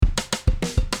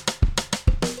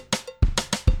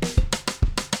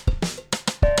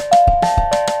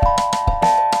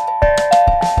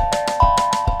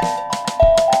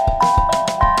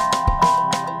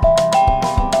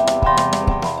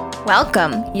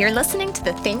Welcome. You're listening to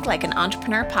the Think Like an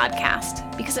Entrepreneur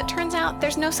podcast, because it turns out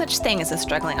there's no such thing as a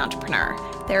struggling entrepreneur.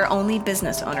 There are only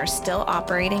business owners still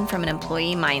operating from an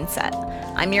employee mindset.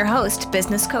 I'm your host,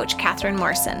 business coach Catherine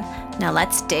Morrison. Now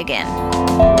let's dig in.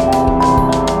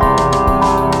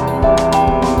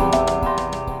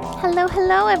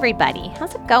 Hello, everybody.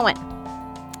 How's it going?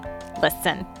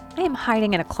 Listen, I am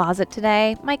hiding in a closet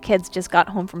today. My kids just got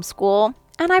home from school.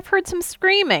 And I've heard some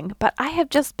screaming, but I have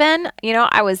just been,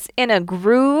 I was in a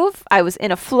groove. I was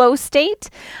in a flow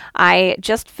state. I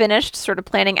just finished sort of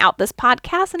planning out this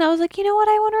podcast, and I was like, you know what?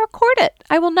 I want to record it.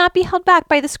 I will not be held back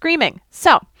by the screaming.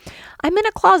 So I'm in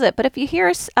a closet, but if you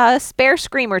hear a spare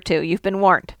scream or two, you've been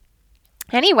warned.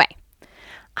 Anyway,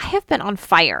 I have been on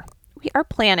fire. We are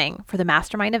planning for the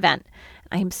mastermind event.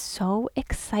 I am so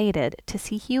excited to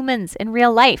see humans in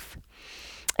real life.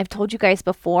 I've told you guys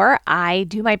before, I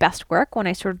do my best work when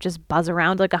I sort of just buzz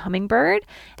around like a hummingbird,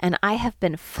 and I have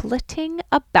been flitting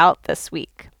about this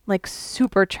week, like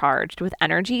supercharged with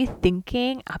energy,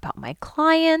 thinking about my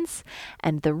clients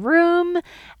and the room,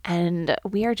 and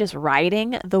we are just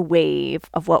riding the wave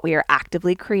of what we are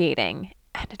actively creating,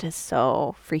 and it is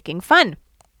so freaking fun.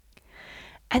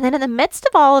 And then in the midst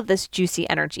of all of this juicy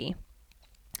energy,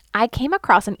 I came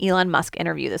across an Elon Musk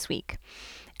interview this week.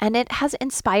 And it has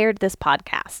inspired this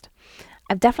podcast.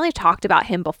 I've definitely talked about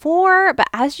him before, but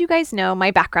as you guys know,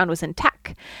 my background was in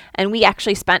tech. And we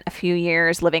actually spent a few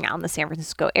years living out in the San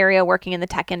Francisco area working in the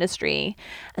tech industry.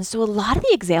 And so a lot of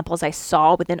the examples I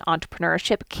saw within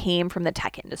entrepreneurship came from the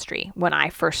tech industry when I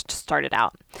first started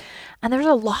out. And there's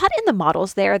a lot in the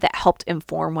models there that helped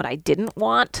inform what I didn't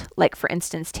want, like for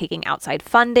instance, taking outside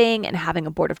funding and having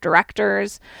a board of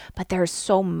directors. But there's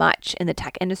so much in the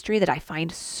tech industry that I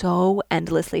find so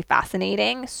endlessly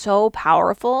fascinating, so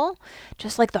powerful,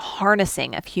 just like the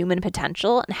harnessing of human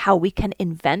potential and how we can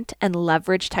invent and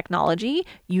leverage technology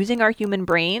using our human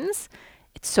brains.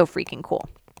 It's so freaking cool.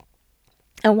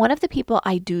 And one of the people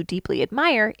I do deeply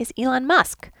admire is Elon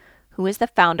Musk, who is the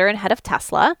founder and head of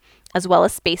Tesla, as well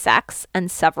as SpaceX and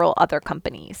several other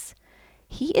companies.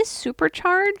 He is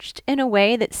supercharged in a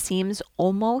way that seems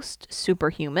almost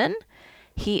superhuman.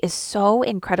 He is so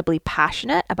incredibly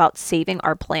passionate about saving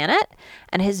our planet,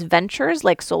 and his ventures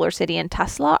like SolarCity and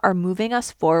Tesla are moving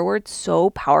us forward so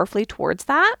powerfully towards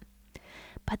that.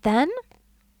 But then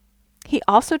he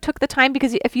also took the time,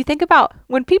 because if you think about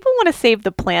when people want to save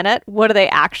the planet, what do they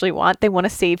actually want? They want to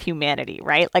save humanity,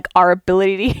 right? Like our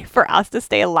ability for us to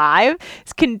stay alive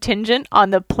is contingent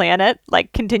on the planet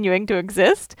like continuing to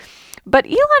exist. But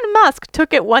Elon Musk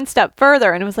took it one step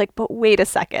further and was like, but wait a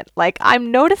second, like I'm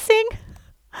noticing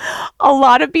a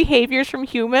lot of behaviors from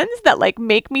humans that like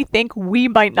make me think we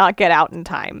might not get out in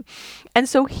time. And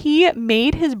so he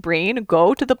made his brain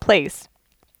go to the place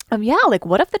of, like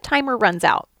what if the timer runs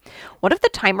out? What if the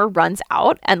timer runs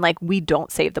out and like we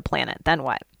don't save the planet? Then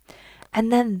what?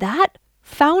 And then that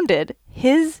founded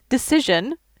his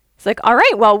decision. It's like, all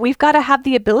right, well, we've got to have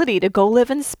the ability to go live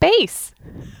in space.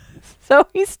 So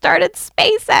he started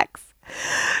SpaceX.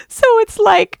 So it's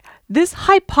like this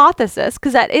hypothesis,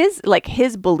 because that is like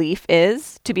his belief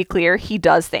is, to be clear, he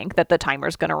does think that the timer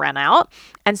is going to run out.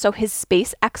 And so his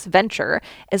SpaceX venture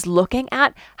is looking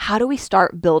at how do we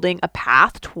start building a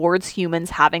path towards humans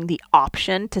having the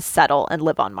option to settle and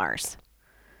live on Mars.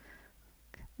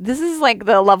 This is like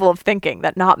the level of thinking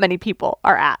that not many people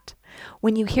are at.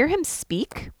 When you hear him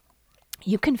speak,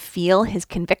 you can feel his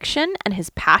conviction and his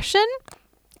passion,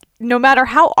 no matter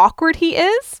how awkward he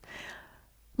is.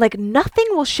 Like nothing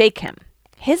will shake him.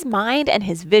 His mind and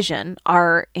his vision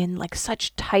are in like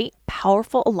such tight,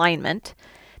 powerful alignment.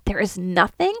 There is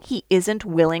nothing he isn't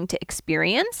willing to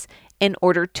experience in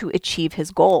order to achieve his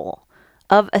goal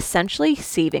of essentially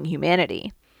saving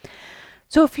humanity.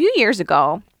 So a few years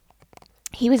ago,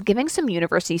 he was giving some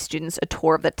university students a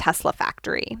tour of the Tesla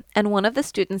factory. And one of the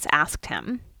students asked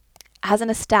him, as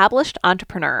an established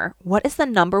entrepreneur, what is the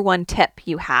number one tip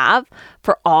you have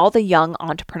for all the young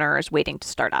entrepreneurs waiting to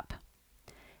start up?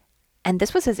 And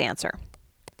this was his answer.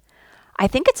 I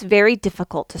think it's very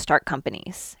difficult to start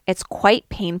companies. It's quite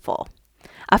painful.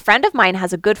 A friend of mine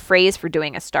has a good phrase for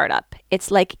doing a startup. It's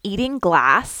like eating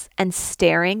glass and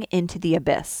staring into the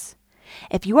abyss.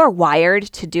 If you are wired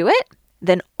to do it,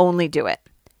 then only do it,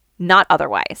 not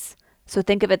otherwise. So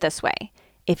think of it this way.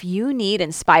 If you need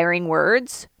inspiring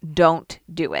words, don't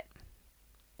do it.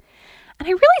 And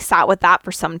I really sat with that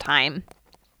for some time.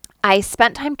 I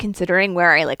spent time considering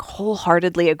where I like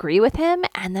wholeheartedly agree with him.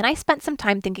 And then I spent some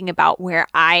time thinking about where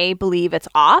I believe it's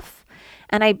off.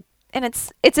 And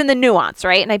it's in the nuance,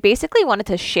 right? And I basically wanted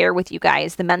to share with you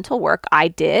guys the mental work I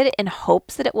did in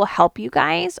hopes that it will help you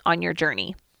guys on your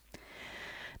journey.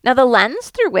 Now, the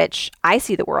lens through which I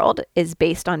see the world is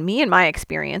based on me and my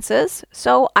experiences.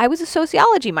 So, I was a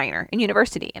sociology minor in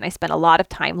university, and I spent a lot of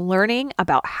time learning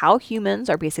about how humans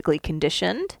are basically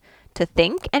conditioned to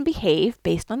think and behave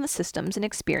based on the systems and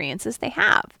experiences they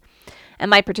have. And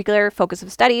my particular focus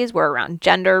of studies were around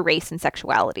gender, race, and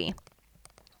sexuality.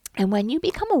 And when you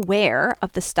become aware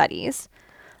of the studies,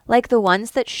 like the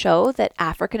ones that show that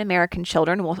African American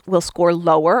children will score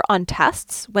lower on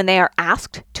tests when they are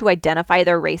asked to identify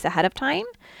their race ahead of time,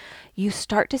 you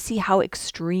start to see how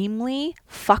extremely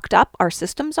fucked up our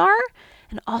systems are,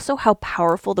 and also how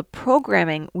powerful the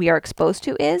programming we are exposed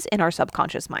to is in our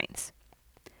subconscious minds.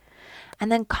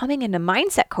 And then coming into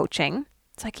mindset coaching,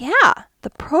 it's like, yeah, the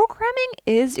programming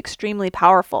is extremely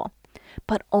powerful,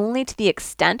 but only to the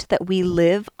extent that we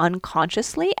live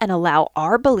unconsciously and allow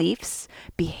our beliefs,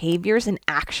 behaviors, and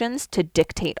actions to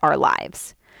dictate our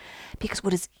lives. Because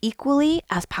what is equally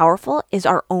as powerful is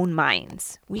our own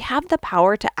minds. We have the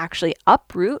power to actually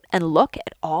uproot and look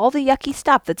at all the yucky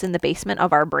stuff that's in the basement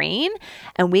of our brain,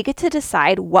 and we get to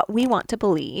decide what we want to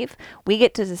believe. We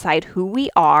get to decide who we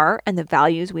are and the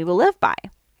values we will live by.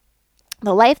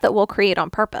 The life that we'll create on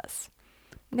purpose.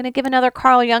 I'm going to give another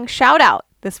Carl Jung shout out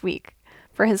this week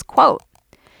for his quote,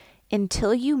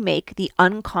 "Until you make the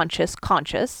unconscious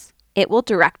conscious, it will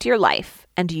direct your life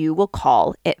and you will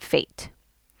call it fate."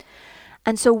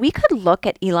 And so we could look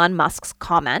at Elon Musk's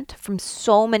comment from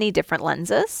so many different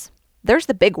lenses. There's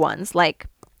the big ones like,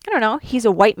 I don't know, he's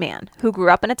a white man who grew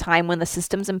up in a time when the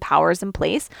systems and powers in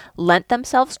place lent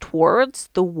themselves towards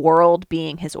the world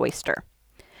being his oyster.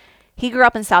 He grew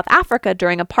up in South Africa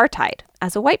during apartheid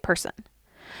as a white person.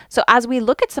 So as we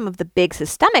look at some of the big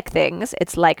systemic things,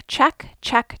 it's like check,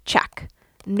 check, check.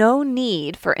 No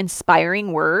need for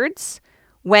inspiring words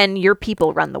when your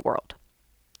people run the world.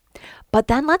 But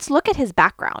then let's look at his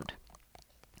background.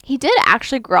 He did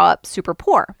actually grow up super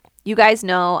poor. You guys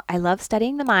know I love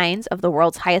studying the minds of the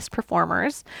world's highest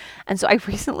performers. And so I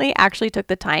recently actually took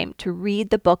the time to read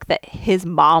the book that his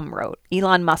mom wrote.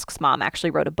 Elon Musk's mom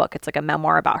actually wrote a book. It's like a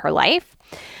memoir about her life.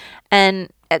 And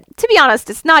to be honest,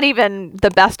 it's not even the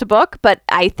best book, but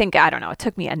I think, I don't know, it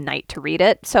took me a night to read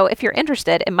it. So if you're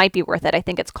interested, it might be worth it. I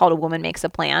think it's called A Woman Makes a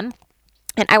Plan.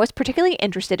 And I was particularly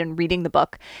interested in reading the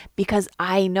book because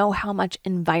I know how much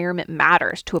environment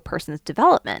matters to a person's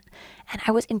development. And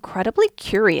I was incredibly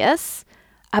curious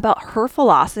about her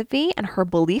philosophy and her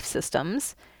belief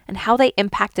systems and how they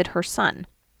impacted her son.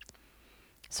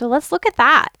 So let's look at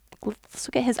that. Let's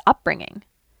look at his upbringing.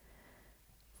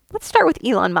 Let's start with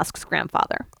Elon Musk's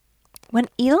grandfather. When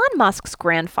Elon Musk's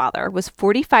grandfather was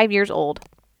 45 years old,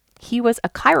 he was a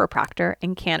chiropractor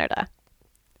in Canada.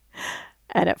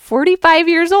 And at 45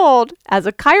 years old, as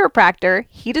a chiropractor,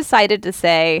 he decided to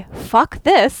say, fuck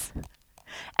this.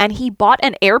 And he bought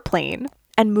an airplane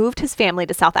and moved his family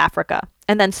to South Africa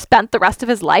and then spent the rest of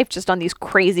his life just on these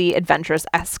crazy adventurous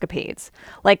escapades.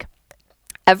 Like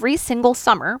every single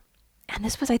summer, and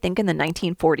this was, I think, in the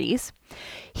 1940s,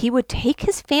 he would take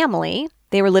his family,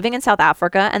 they were living in South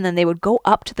Africa, and then they would go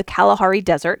up to the Kalahari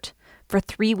Desert for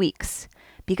 3 weeks.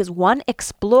 Because one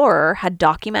explorer had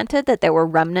documented that there were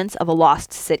remnants of a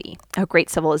lost city, a great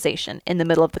civilization in the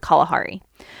middle of the Kalahari.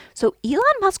 So Elon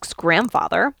Musk's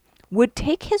grandfather would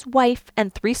take his wife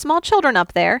and 3 small children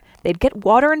up there, they'd get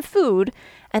water and food,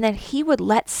 and then he would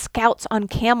let scouts on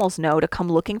camels know to come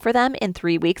looking for them in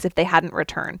 3 weeks if they hadn't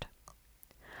returned.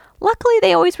 Luckily,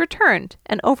 they always returned,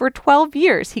 and over 12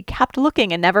 years, he kept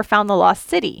looking and never found the lost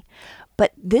city.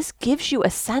 But this gives you a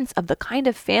sense of the kind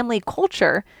of family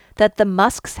culture that the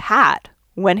Musks had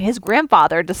when his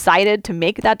grandfather decided to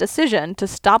make that decision to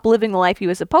stop living the life he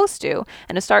was supposed to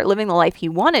and to start living the life he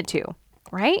wanted to,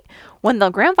 right? When the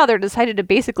grandfather decided to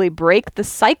basically break the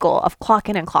cycle of clock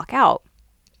in and clock out.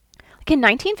 Like in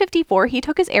 1954, he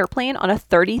took his airplane on a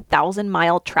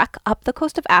 30,000-mile trek up the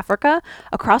coast of Africa,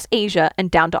 across Asia, and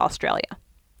down to Australia.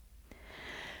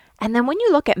 And then when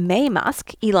you look at Mae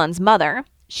Musk, Elon's mother,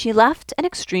 she left an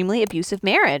extremely abusive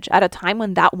marriage at a time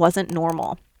when that wasn't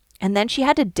normal. And then she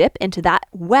had to dip into that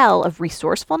well of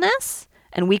resourcefulness.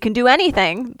 And we can do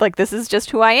anything. Like, this is just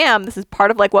who I am. This is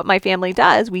part of like what my family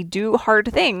does. We do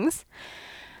hard things.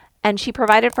 And she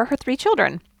provided for her 3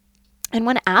 children. And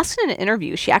when asked in an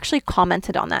interview, she actually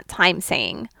commented on that time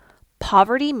saying,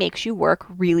 "Poverty makes you work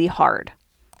really hard.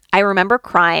 I remember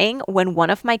crying when one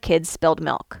of my kids spilled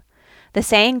milk. The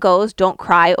saying goes, don't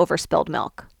cry over spilled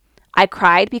milk. I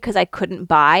cried because I couldn't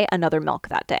buy another milk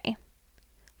that day."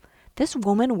 This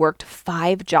woman worked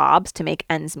 5 jobs to make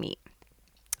ends meet.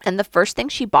 And the first thing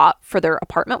she bought for their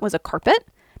apartment was a carpet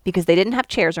because they didn't have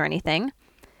chairs or anything.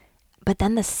 But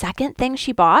then the second thing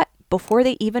she bought, before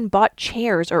they even bought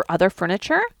chairs or other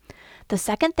furniture, The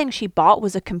second thing she bought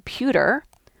was a computer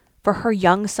for her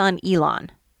young son, Elon,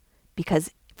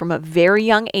 because from a very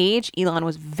young age, Elon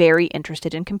was very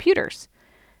interested in computers.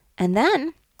 And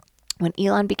then when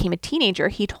Elon became a teenager,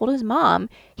 he told his mom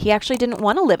he actually didn't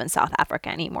want to live in South Africa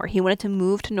anymore. He wanted to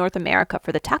move to North America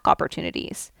for the tech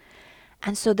opportunities.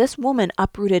 And so this woman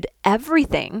uprooted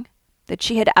everything that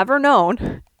she had ever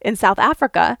known in South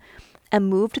Africa and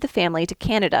moved the family to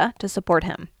Canada to support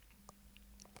him.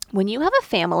 When you have a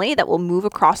family that will move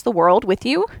across the world with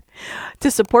you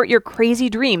to support your crazy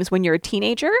dreams when you're a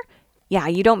teenager, yeah,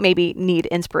 you don't maybe need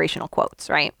inspirational quotes,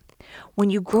 right? When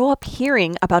you grow up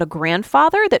hearing about a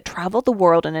grandfather that traveled the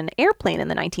world in an airplane in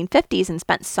the 1950s and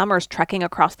spent summers trekking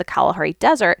across the Kalahari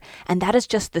Desert, and that is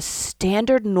just the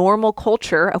standard normal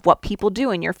culture of what people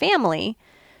do in your family,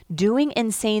 doing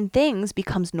insane things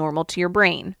becomes normal to your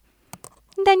brain.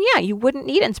 Then yeah, you wouldn't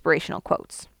need inspirational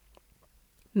quotes.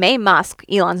 Maye Musk,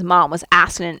 Elon's mom, was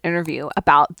asked in an interview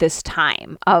about this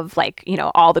time of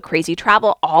all the crazy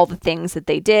travel, all the things that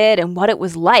they did, and what it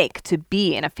was like to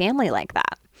be in a family like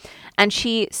that. And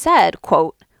she said,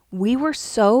 quote, "We were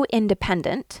so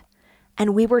independent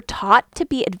and we were taught to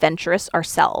be adventurous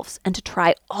ourselves and to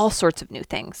try all sorts of new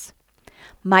things.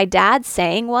 My dad's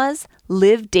saying was,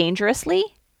 live dangerously,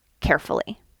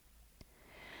 carefully."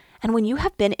 And when you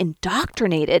have been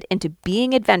indoctrinated into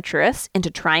being adventurous,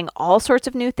 into trying all sorts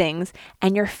of new things,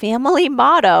 and your family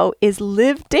motto is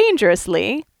live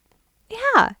dangerously,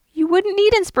 yeah, you wouldn't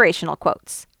need inspirational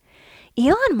quotes.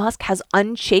 Elon Musk has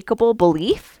unshakable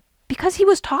belief because he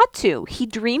was taught to. He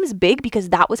dreams big because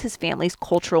that was his family's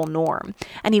cultural norm.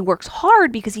 And he works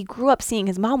hard because he grew up seeing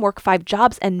his mom work 5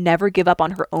 jobs and never give up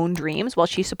on her own dreams while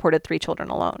she supported 3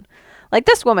 children alone. Like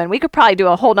this woman, we could probably do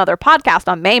a whole nother podcast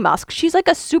on Maye Musk. She's like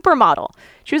a supermodel.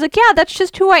 She was like, yeah, that's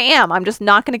just who I am. I'm just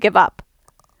not going to give up.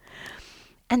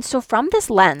 And so from this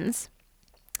lens,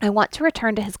 I want to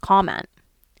return to his comment.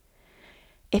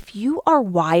 If you are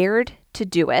wired to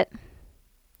do it,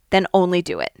 then only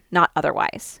do it, not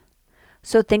otherwise.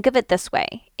 So think of it this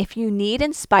way. If you need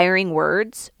inspiring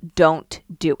words, don't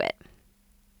do it.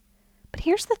 But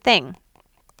here's the thing.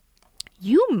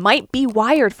 You might be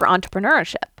wired for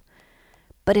entrepreneurship.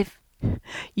 But if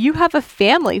you have a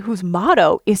family whose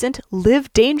motto isn't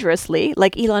live dangerously,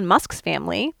 like Elon Musk's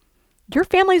family, your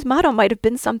family's motto might have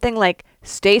been something like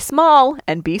stay small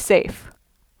and be safe.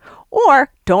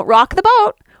 Or don't rock the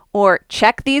boat. Or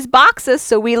check these boxes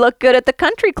so we look good at the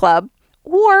country club.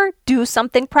 Or do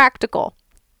something practical.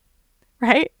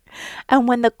 Right? And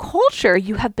when the culture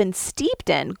you have been steeped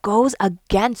in goes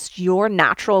against your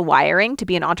natural wiring to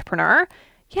be an entrepreneur,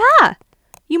 yeah,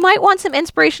 you might want some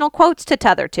inspirational quotes to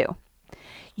tether to.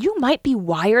 You might be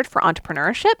wired for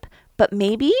entrepreneurship, but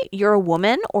maybe you're a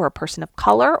woman or a person of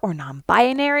color or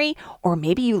non-binary, or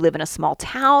maybe you live in a small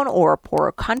town or a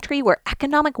poorer country where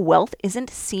economic wealth isn't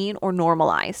seen or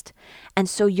normalized. And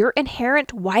so your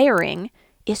inherent wiring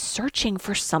is searching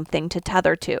for something to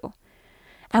tether to.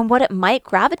 And what it might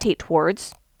gravitate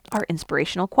towards are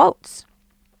inspirational quotes.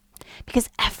 Because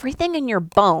everything in your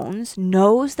bones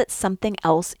knows that something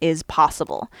else is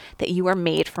possible, that you are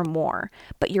made for more.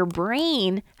 But your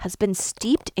brain has been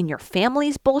steeped in your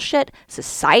family's bullshit,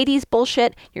 society's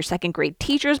bullshit, your second grade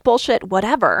teacher's bullshit,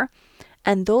 whatever.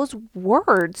 And those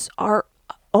words are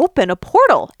open a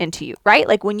portal into you, right?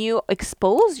 Like when you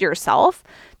expose yourself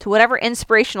to whatever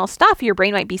inspirational stuff your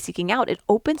brain might be seeking out, it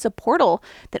opens a portal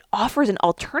that offers an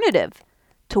alternative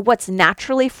to what's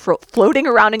naturally floating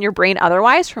around in your brain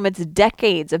otherwise from its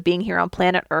decades of being here on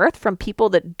planet Earth from people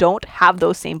that don't have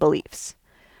those same beliefs.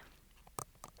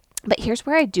 But here's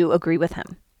where I do agree with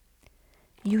him.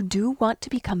 You do want to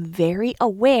become very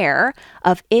aware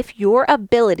of if your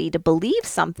ability to believe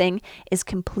something is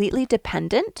completely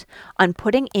dependent on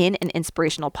putting in an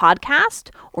inspirational podcast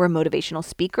or a motivational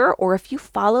speaker, or if you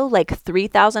follow like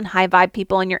 3,000 high vibe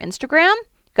people on your Instagram,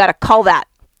 you got to call that.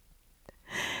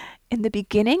 In the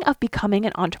beginning of becoming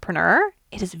an entrepreneur,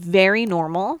 it is very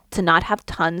normal to not have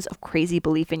tons of crazy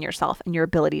belief in yourself and your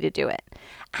ability to do it.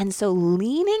 And so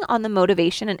leaning on the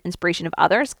motivation and inspiration of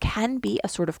others can be a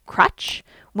sort of crutch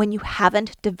when you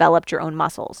haven't developed your own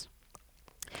muscles.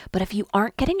 But if you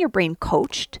aren't getting your brain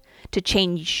coached to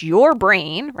change your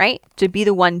brain, right, to be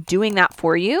the one doing that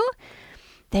for you,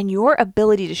 then your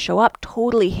ability to show up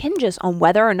totally hinges on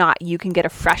whether or not you can get a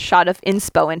fresh shot of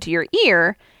inspo into your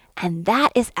ear. And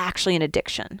that is actually an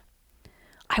addiction.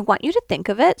 I want you to think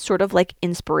of it sort of like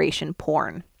inspiration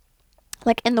porn.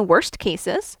 Like in the worst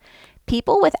cases,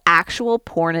 people with actual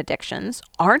porn addictions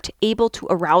aren't able to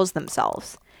arouse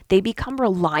themselves. They become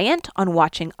reliant on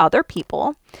watching other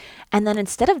people. And then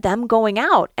instead of them going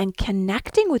out and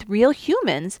connecting with real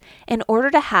humans in order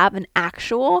to have an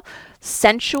actual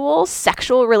sensual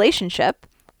sexual relationship,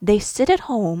 they sit at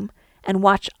home and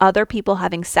watch other people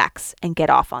having sex and get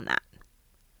off on that.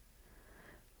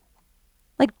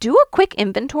 Like, do a quick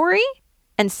inventory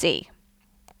and see.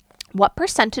 What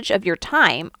percentage of your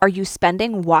time are you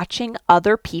spending watching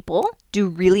other people do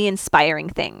really inspiring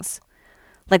things?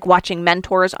 Like watching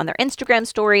mentors on their Instagram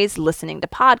stories, listening to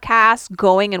podcasts,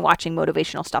 going and watching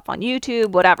motivational stuff on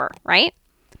YouTube, whatever, right?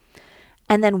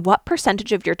 And then what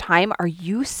percentage of your time are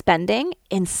you spending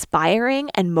inspiring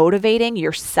and motivating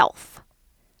yourself?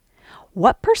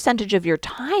 What percentage of your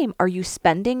time are you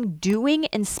spending doing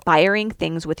inspiring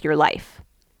things with your life?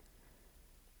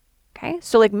 Okay,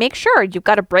 so like make sure you've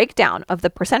got a breakdown of the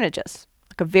percentages,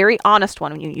 like a very honest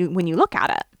one when you look at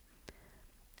it.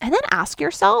 And then ask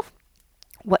yourself,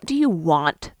 what do you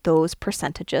want those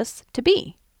percentages to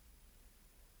be?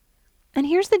 And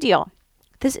here's the deal.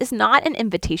 This is not an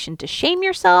invitation to shame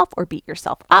yourself or beat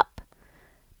yourself up,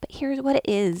 but here's what it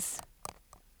is.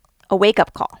 A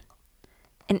wake-up call.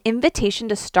 An invitation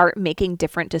to start making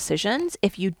different decisions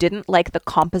if you didn't like the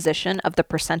composition of the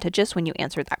percentages when you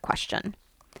answered that question.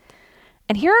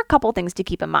 And here are a couple things to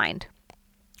keep in mind.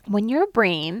 When your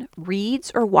brain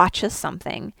reads or watches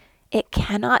something, it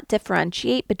cannot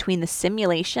differentiate between the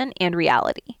simulation and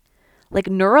reality. Like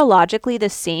neurologically, the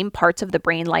same parts of the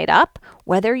brain light up,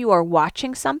 whether you are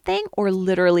watching something or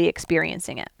literally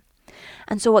experiencing it.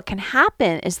 And so what can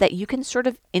happen is that you can sort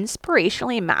of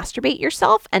inspirationally masturbate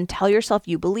yourself and tell yourself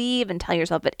you believe and tell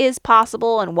yourself it is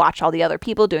possible and watch all the other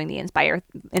people doing the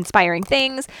inspiring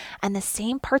things. And the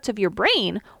same parts of your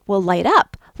brain will light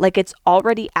up like it's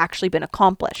already actually been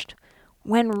accomplished.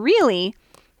 When really,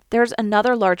 there's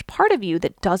another large part of you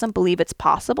that doesn't believe it's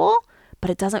possible, but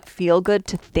it doesn't feel good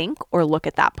to think or look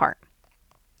at that part.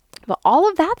 But all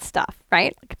of that stuff,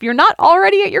 right? Like if you're not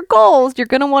already at your goals, you're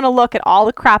going to want to look at all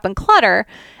the crap and clutter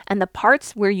and the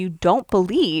parts where you don't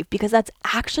believe, because that's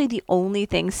actually the only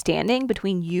thing standing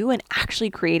between you and actually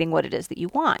creating what it is that you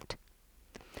want.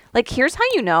 Like here's how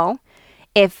you know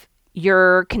if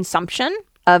your consumption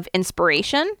of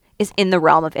inspiration is in the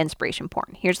realm of inspiration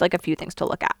porn. Here's like a few things to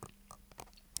look at.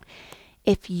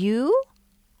 If you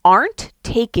aren't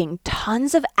taking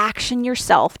tons of action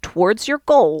yourself towards your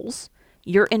goals,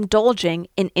 you're indulging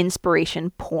in inspiration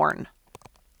porn.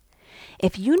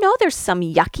 If you know there's some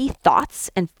yucky thoughts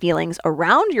and feelings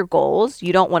around your goals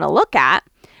you don't want to look at,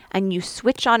 and you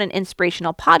switch on an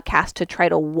inspirational podcast to try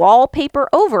to wallpaper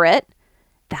over it,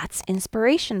 that's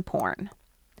inspiration porn.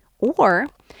 Or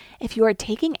if you are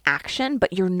taking action,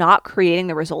 but you're not creating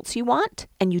the results you want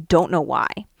and you don't know why,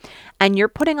 and you're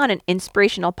putting on an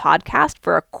inspirational podcast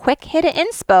for a quick hit of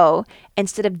inspo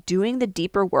instead of doing the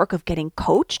deeper work of getting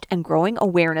coached and growing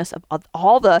awareness of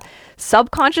all the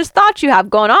subconscious thoughts you have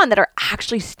going on that are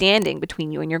actually standing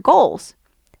between you and your goals,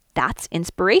 that's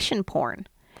inspiration porn.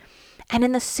 And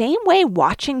in the same way,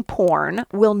 watching porn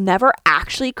will never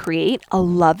actually create a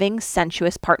loving,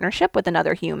 sensuous partnership with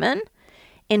another human,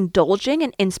 indulging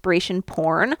in inspiration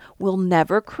porn will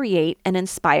never create an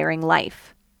inspiring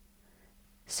life.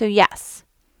 So yes,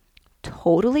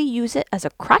 totally use it as a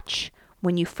crutch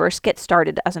when you first get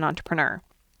started as an entrepreneur.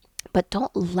 But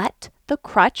don't let the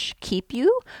crutch keep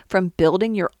you from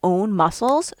building your own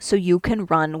muscles so you can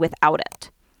run without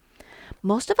it.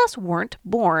 Most of us weren't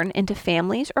born into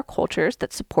families or cultures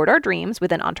that support our dreams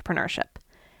within entrepreneurship.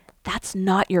 That's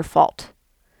not your fault.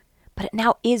 But it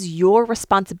now is your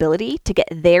responsibility to get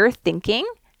their thinking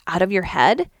out of your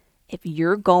head if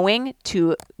you're going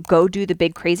to go do the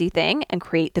big crazy thing and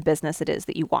create the business it is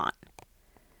that you want.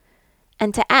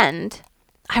 And to end,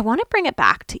 I want to bring it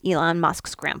back to Elon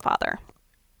Musk's grandfather.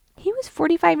 He was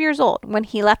 45 years old when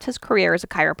he left his career as a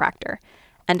chiropractor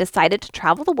and decided to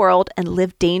travel the world and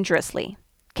live dangerously,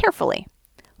 carefully.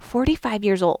 45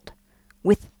 years old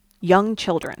with young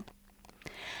children.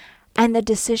 And the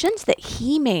decisions that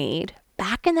he made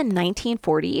back in the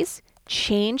 1940s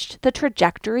changed the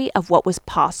trajectory of what was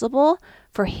possible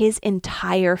for his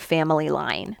entire family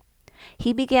line.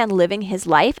 He began living his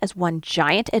life as one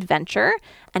giant adventure,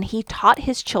 and he taught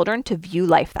his children to view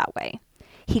life that way.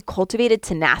 He cultivated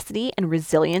tenacity and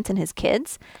resilience in his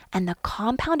kids, and the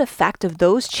compound effect of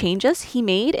those changes he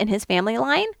made in his family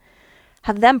line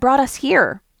have then brought us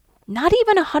here, not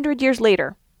even 100 years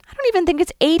later. I don't even think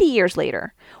it's 80 years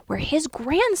later, where his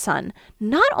grandson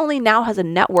not only now has a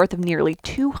net worth of nearly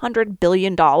 $200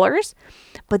 billion,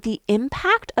 but the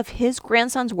impact of his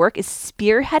grandson's work is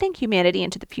spearheading humanity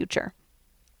into the future.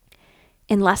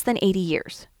 In less than 80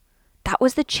 years, that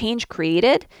was the change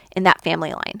created in that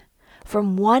family line.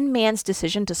 from one man's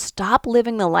decision to stop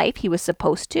living the life he was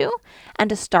supposed to and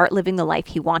to start living the life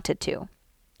he wanted to.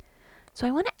 So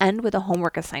I want to end with a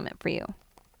homework assignment for you,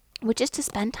 which is to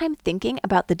spend time thinking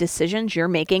about the decisions you're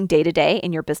making day to day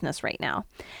in your business right now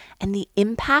and the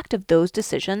impact of those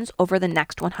decisions over the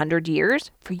next 100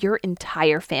 years for your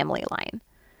entire family line.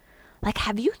 Like,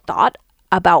 have you thought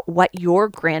about what your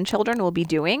grandchildren will be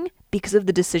doing because of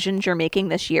the decisions you're making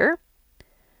this year?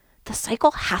 The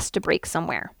cycle has to break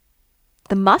somewhere.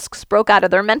 The Musks broke out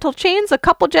of their mental chains a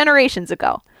couple generations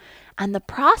ago, and the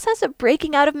process of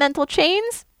breaking out of mental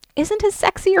chains isn't as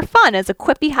sexy or fun as a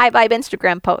quippy high vibe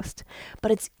Instagram post,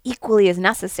 but it's equally as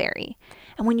necessary.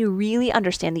 And when you really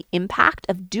understand the impact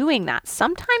of doing that,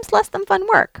 sometimes less than fun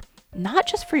work, not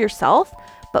just for yourself,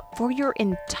 but for your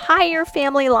entire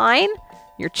family line,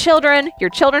 your children, your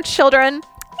children's children,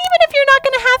 even if you're not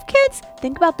going to have kids,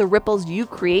 think about the ripples you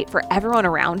create for everyone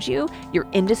around you, your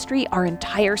industry, our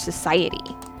entire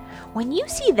society. When you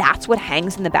see that's what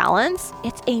hangs in the balance,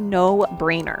 it's a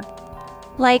no-brainer.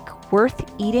 Like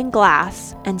worth eating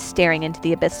glass and staring into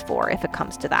the abyss for if it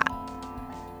comes to that.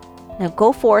 Now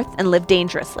go forth and live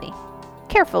dangerously,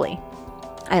 carefully.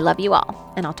 I love you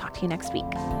all, and I'll talk to you next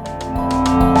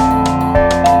week.